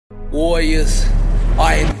Warriors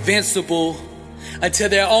are invincible until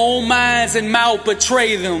their own minds and mouth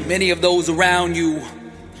betray them. Many of those around you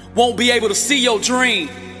won't be able to see your dream,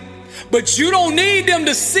 but you don't need them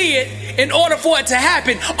to see it in order for it to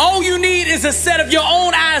happen. All you need is a set of your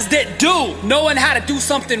own eyes that do. Knowing how to do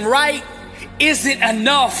something right isn't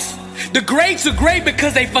enough. The greats are great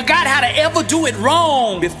because they forgot how to ever do it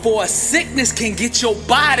wrong. Before sickness can get your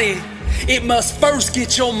body, it must first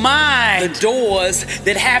get your mind. The doors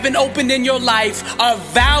that haven't opened in your life are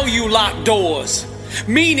value locked doors.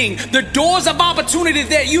 Meaning the doors of opportunity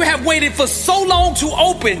that you have waited for so long to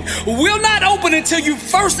open will not open until you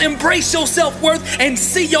first embrace your self-worth and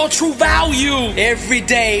see your true value. Every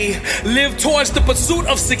day, live towards the pursuit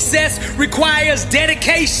of success requires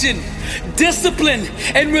dedication, discipline,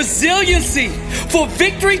 and resiliency. For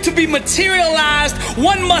victory to be materialized,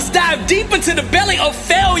 one must dive deep into the belly of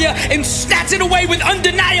failure and snatch it away with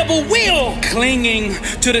undeniable will. Clinging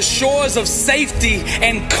to the shores of safety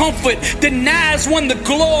and comfort denies one the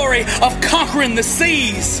glory of conquering the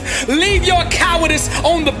seas. Leave your cowardice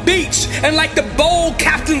on the beach and, like the bold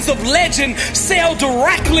captains of legend, sail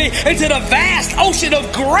directly into the vast ocean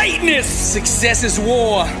of greatness. Success is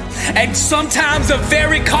war, and sometimes a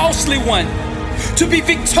very costly one. To be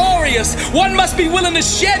victorious, one must be willing to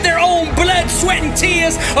shed their own blood, sweat, and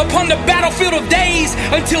tears upon the battlefield of days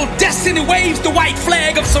until destiny waves the white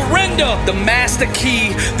flag of surrender. The master key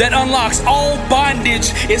that unlocks all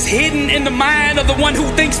bondage is hidden in the mind of the one who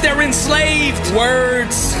thinks they're enslaved.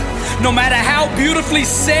 Words, no matter how beautifully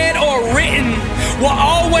said or written, will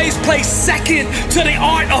always place second to the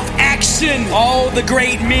art of action. All the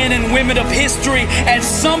great men and women of history at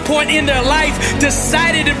some point in their life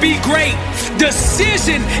decided to be great.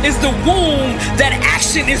 Decision is the womb that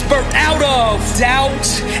action is birthed out of. Doubt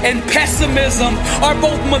and pessimism are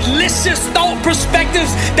both malicious thought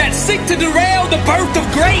perspectives that seek to derail the birth of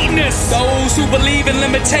greatness. Those who believe in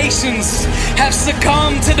limitations have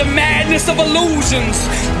succumbed to the madness of illusions.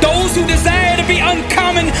 Those who desire to be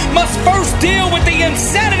uncommon must first deal with the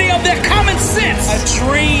insanity of their common sense. A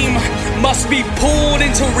dream must be pulled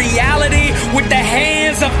into reality with the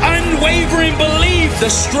hands of unwavering belief. The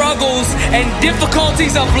struggles and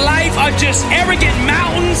difficulties of life are just arrogant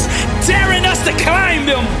mountains daring us to climb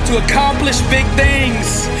them. To accomplish big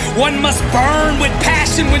things, one must burn with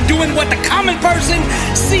passion when doing what the common person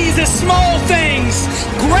sees as small things.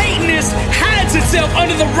 Greatness hides itself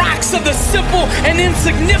under the rocks of the simple and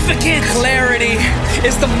insignificant. Clarity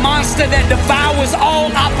is the monster that devours all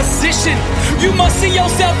opposition. You must see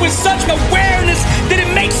yourself with such awareness that it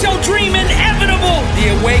makes your dream inevitable.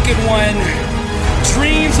 The awakened one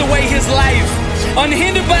dreams away his life,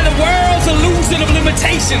 unhindered by the world's illusion of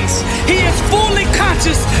limitations. He is fully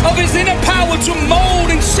conscious of his inner power to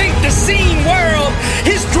mold and shape the seen world.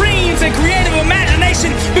 His dreams and creative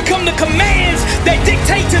imagination become the commands that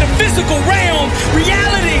dictate to the physical realm.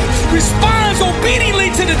 Reality responds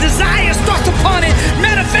obediently to the desires thrust upon it,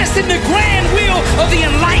 manifesting the grand will of the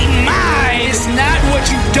enlightened mind. It's not what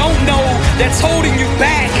you don't know that's holding you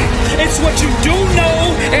back. It's what you do know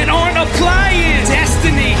and aren't applying.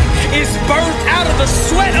 Destiny is birthed out of the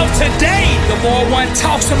sweat of today. The more one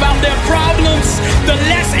talks about their problems, the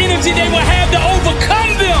less energy they will have to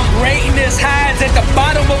overcome them. Greatness hides at the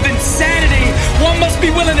bottom of insanity. One must be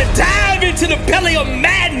willing to dive into the belly of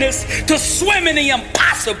madness to swim in the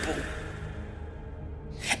impossible.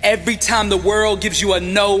 Every time the world gives you a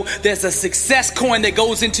no, there's a success coin that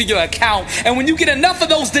goes into your account. And when you get enough of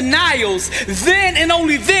those denials, then and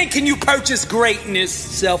only then can you purchase greatness.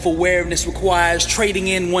 Self-awareness requires trading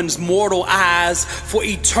in one's mortal eyes for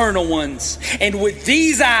eternal ones. And with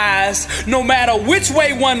these eyes, no matter which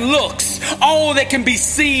way one looks, all that can be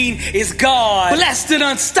seen is God, blessed and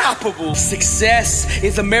unstoppable. Success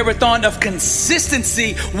is a marathon of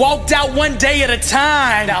consistency, walked out one day at a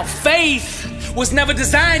time. Now, faith was never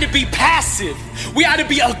designed to be passive. We ought to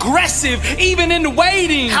be aggressive, even in the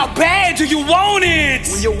waiting. How bad do you want it?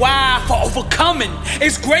 When your why for overcoming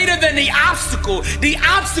is greater than the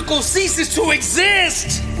obstacle ceases to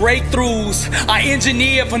exist. Breakthroughs are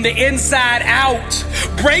engineered from the inside out.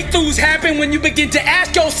 Breakthroughs happen when you begin to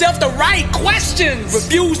ask yourself the right questions.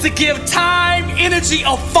 Refuse to give time, energy,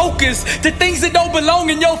 or focus to things that don't belong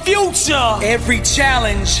in your future. Every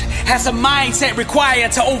challenge has a mindset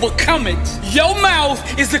required to overcome it. Your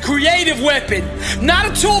mouth is the creative weapon, not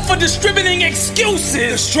a tool for distributing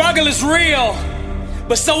excuses. The struggle is real,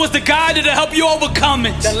 but so is the God that'll help you overcome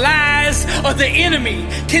it. The lies of the enemy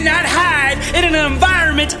cannot hide in an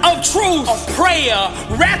environment of truth. A prayer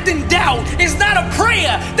wrapped in doubt is not a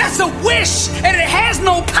prayer, that's a wish, and it has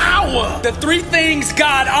no power. The three things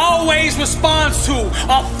God always responds to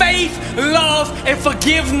are faith, love, and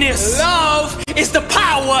forgiveness. Love is the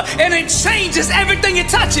power, and it changes everything it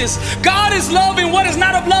touches. God is love, and what is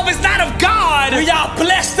not of love is not of God. We are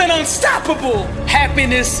blessed and unstoppable.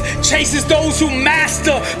 Happiness chases those who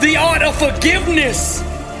master the art of forgiveness.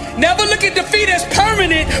 Never look at defeat as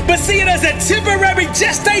permanent, but see it as a temporary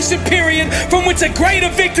gestation period from which a greater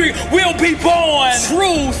victory will be born.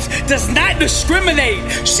 Truth does not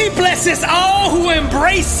discriminate. She blesses all who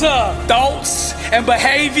embrace her. Thoughts and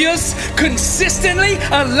behaviors consistently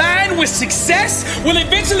aligned with success will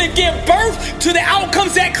eventually give birth to the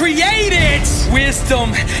outcomes that create it. Wisdom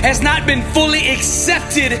has not been fully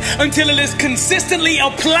accepted until it is consistently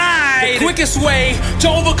applied. The quickest way to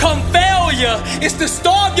overcome failure is to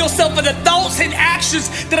starve yourself of the thoughts and actions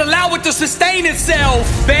that allow it to sustain itself.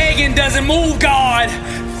 Begging doesn't move God.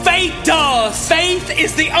 Faith does. Faith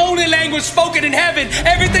is the only language spoken in heaven.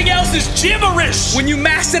 Everything else is gibberish. When you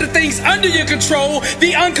master the things under your control,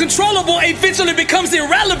 the uncontrollable eventually becomes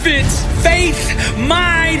irrelevant. Faith,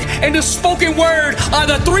 mind, and the spoken word are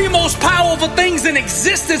the three most powerful things in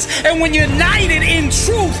existence, and when united in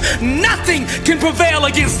truth, nothing can prevail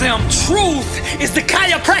against them. Truth is the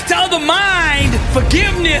chiropractor of the mind.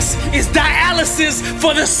 Forgiveness is dialysis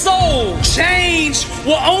for the soul. Change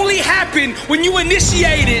will only happen when you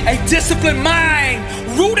initiate it. A disciplined mind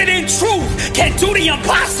rooted in truth can do the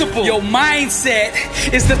impossible. Your mindset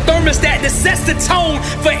is the thermostat that sets the tone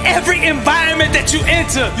for every environment that you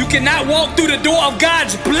enter. You cannot walk through the door of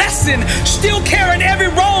God's blessing still carrying every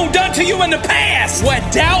wrong done to you in the past. What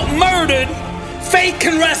doubt murdered, faith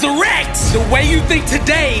can resurrect. The way you think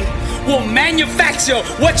today will manufacture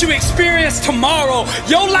what you experience tomorrow.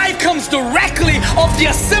 Your life comes directly off the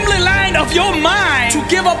assembly line of your mind. To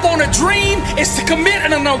give up on a dream is to commit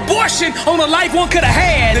an abortion on a life one could have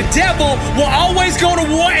had. The devil will always go to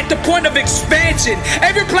war at the point of expansion.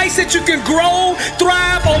 Every place that you can grow,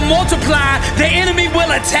 thrive, or multiply, the enemy will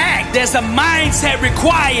attack. There's a mindset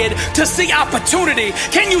required to see opportunity.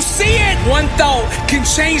 Can you see it? One thought can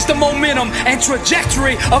change the momentum and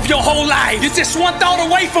trajectory of your whole life. You're just one thought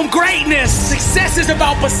away from greatness. Success is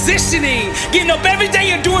about positioning. Getting up every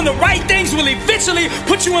day and doing the right things will eventually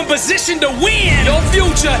put you in position to win. Your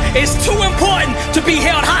future is too important to be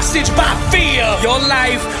held hostage by fear. Your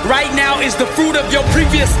life right now is the fruit of your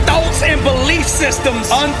previous thoughts and belief systems.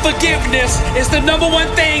 Unforgiveness is the number one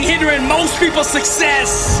thing hindering most people's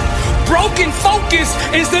success. Broken focus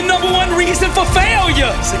is the number one reason for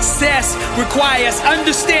failure. Success requires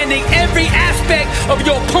understanding every aspect of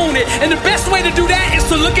your opponent, and the best way to do that is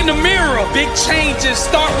to look in the mirror. Big changes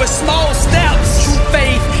start with small steps. True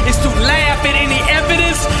faith is to laugh at any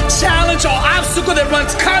evidence, challenge, or obstacle that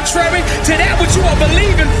runs contrary to that which you are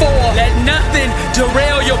believing for. Let nothing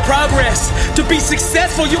derail your progress. To be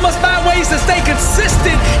successful, you must find ways to stay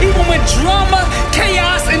consistent, even when drama,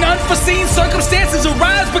 chaos, and unforeseen circumstances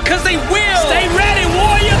arise, because they will. Stay ready,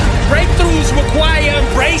 warrior. Breakthroughs require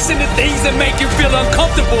embracing the things that make you feel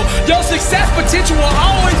uncomfortable. Your success potential will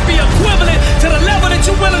always be equivalent to the level that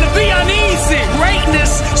you're willing to be uneasy.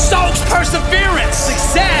 Greatness stalks perseverance.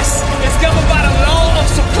 Success is governed by the law of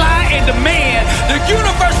supply and demand. The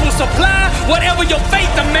universe will supply whatever your faith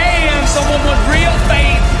demands. Someone with real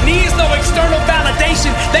faith needs no external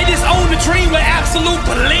validation. They just own the dream with absolute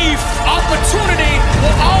belief. Opportunity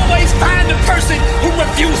will always find the person who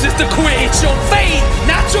refuses to quit. It's your faith,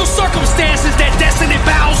 not your circumstances, that destiny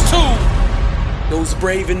bows to. Those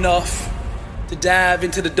brave enough to dive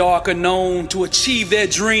into the dark unknown to achieve their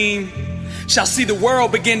dream shall see the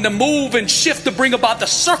world begin to move and shift to bring about the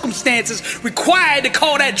circumstances required to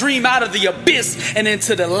call that dream out of the abyss and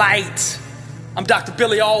into the light. I'm Dr.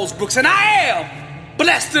 Billy Alsbrooks, and I am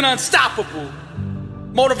blessed and unstoppable.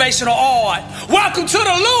 Motivational art. Welcome to the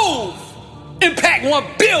Louvre. Impact 1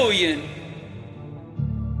 billion.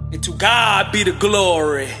 And to God be the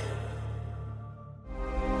glory.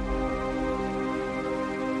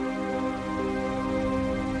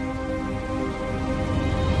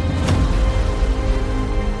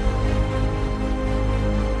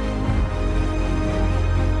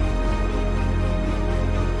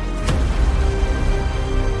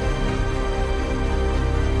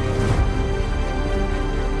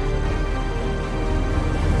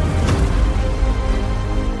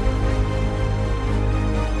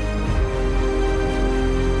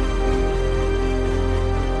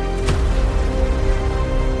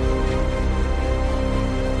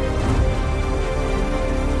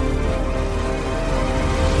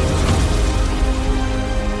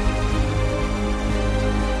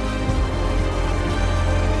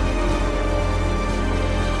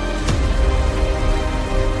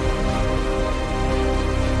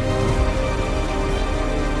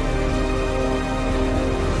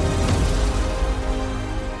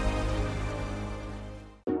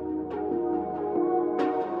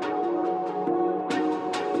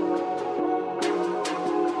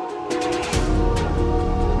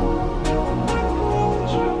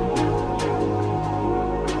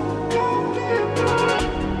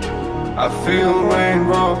 I feel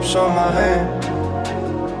raindrops on my hand.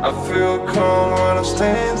 I feel calm when I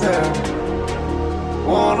stand there.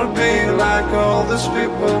 Wanna be like all these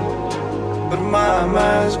people, but my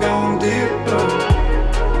mind's gone deeper.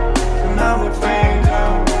 And I'm a thinker.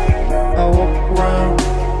 I walk around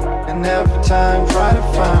and every time try to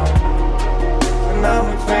find. And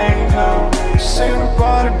I'm a thinker. See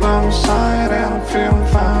nobody by my side and I'm feeling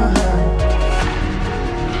fine.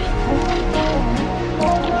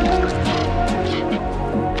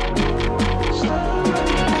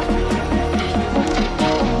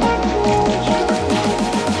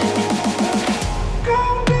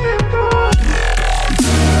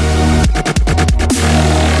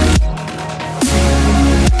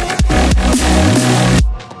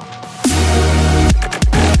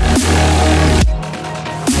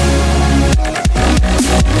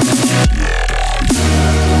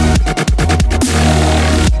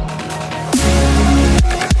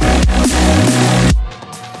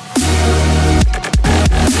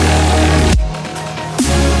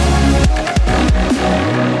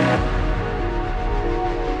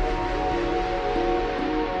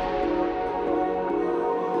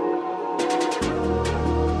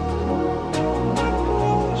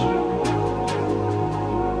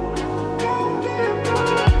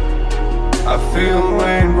 I feel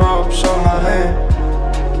raindrops on my hand.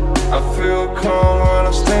 I feel calm when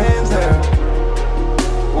I stand there.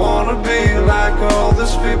 Wanna be like all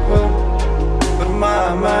these people, but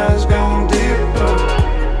my mind's gone deeper.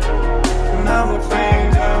 And I'm a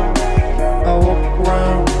thinker. I walk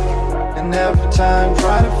around and every time